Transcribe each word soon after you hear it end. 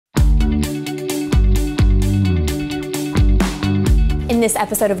this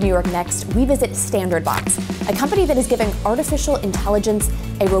episode of New York Next, we visit StandardBots, a company that is giving artificial intelligence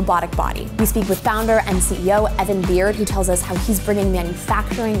a robotic body. We speak with founder and CEO Evan Beard, who tells us how he's bringing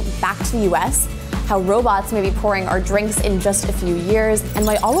manufacturing back to the US, how robots may be pouring our drinks in just a few years, and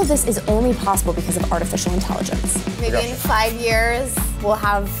why all of this is only possible because of artificial intelligence. Maybe in 5 years, we'll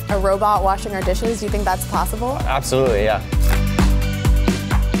have a robot washing our dishes. Do you think that's possible? Absolutely, yeah.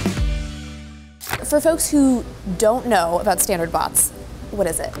 For folks who don't know about StandardBots, what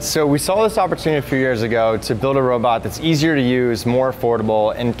is it? So we saw this opportunity a few years ago to build a robot that's easier to use, more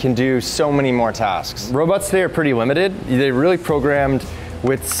affordable, and can do so many more tasks. Robots today are pretty limited. They're really programmed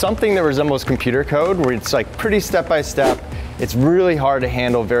with something that resembles computer code, where it's like pretty step-by-step. It's really hard to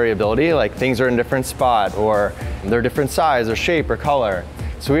handle variability, like things are in a different spot, or they're different size, or shape, or color.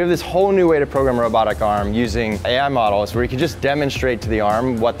 So we have this whole new way to program a robotic arm using AI models where you can just demonstrate to the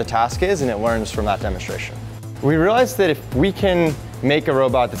arm what the task is and it learns from that demonstration. We realized that if we can make a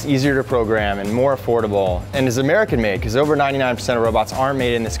robot that's easier to program and more affordable and is American made, because over 99% of robots aren't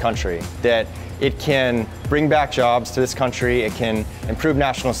made in this country, that it can bring back jobs to this country, it can improve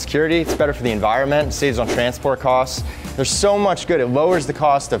national security, it's better for the environment, saves on transport costs. There's so much good. It lowers the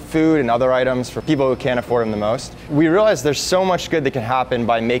cost of food and other items for people who can't afford them the most. We realize there's so much good that can happen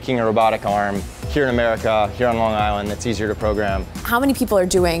by making a robotic arm here in America, here on Long Island, that's easier to program. How many people are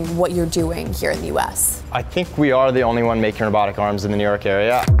doing what you're doing here in the US? I think we are the only one making robotic arms in the New York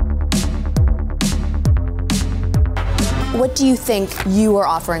area. What do you think you are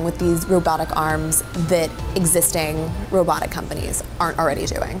offering with these robotic arms that existing robotic companies aren't already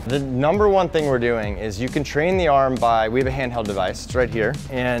doing? The number one thing we're doing is you can train the arm by, we have a handheld device, it's right here,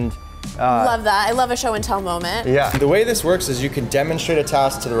 and love that. I love a show and tell moment. yeah. The way this works is you can demonstrate a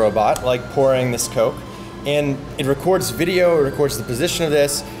task to the robot, like pouring this Coke, and it records video, it records the position of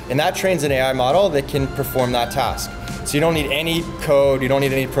this, and that trains an AI model that can perform that task. So you don't need any code, you don't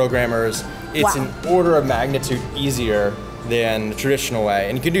need any programmers. It's an order of magnitude easier than the traditional way,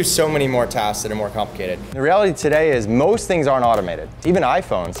 and you can do so many more tasks that are more complicated. The reality today is most things aren't automated. Even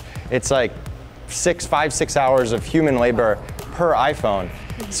iPhones, it's like 5, 6 hours of human labor per iPhone.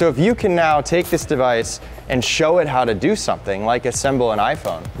 So if you can now take this device and show it how to do something, like assemble an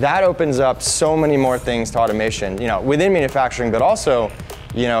iPhone, that opens up so many more things to automation, within manufacturing, but also,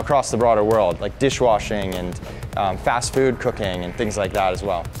 across the broader world, like dishwashing and fast food cooking and things like that as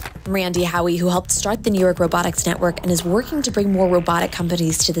well. Randy Howie, who helped start the New York Robotics Network and is working to bring more robotic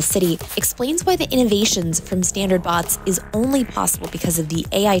companies to the city, explains why the innovations from StandardBots is only possible because of the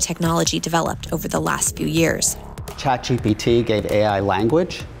AI technology developed over the last few years. ChatGPT gave AI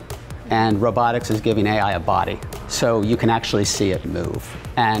language, and robotics is giving AI a body. So you can actually see it move.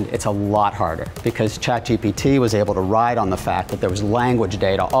 And it's a lot harder because ChatGPT was able to ride on the fact that there was language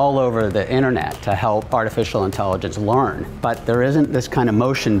data all over the internet to help artificial intelligence learn. But there isn't this kind of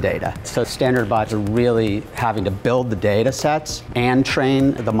motion data. So StandardBots are really having to build the data sets and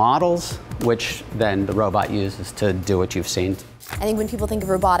train the models, which then the robot uses to do what you've seen. I think when people think of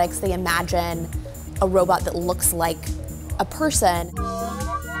robotics, they imagine a robot that looks like a person.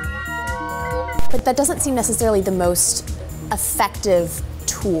 But that doesn't seem necessarily the most effective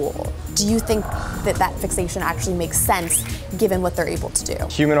tool. Do you think that that fixation actually makes sense given what they're able to do?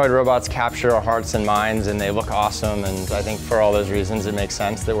 Humanoid robots capture our hearts and minds, and they look awesome, and I think for all those reasons it makes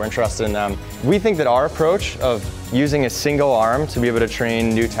sense that we're interested in them. We think that our approach of using a single arm to be able to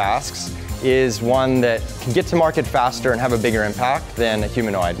train new tasks is one that can get to market faster and have a bigger impact than a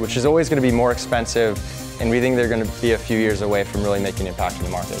humanoid, which is always going to be more expensive, and we think they're going to be a few years away from really making an impact in the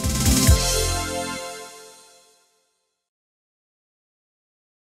market.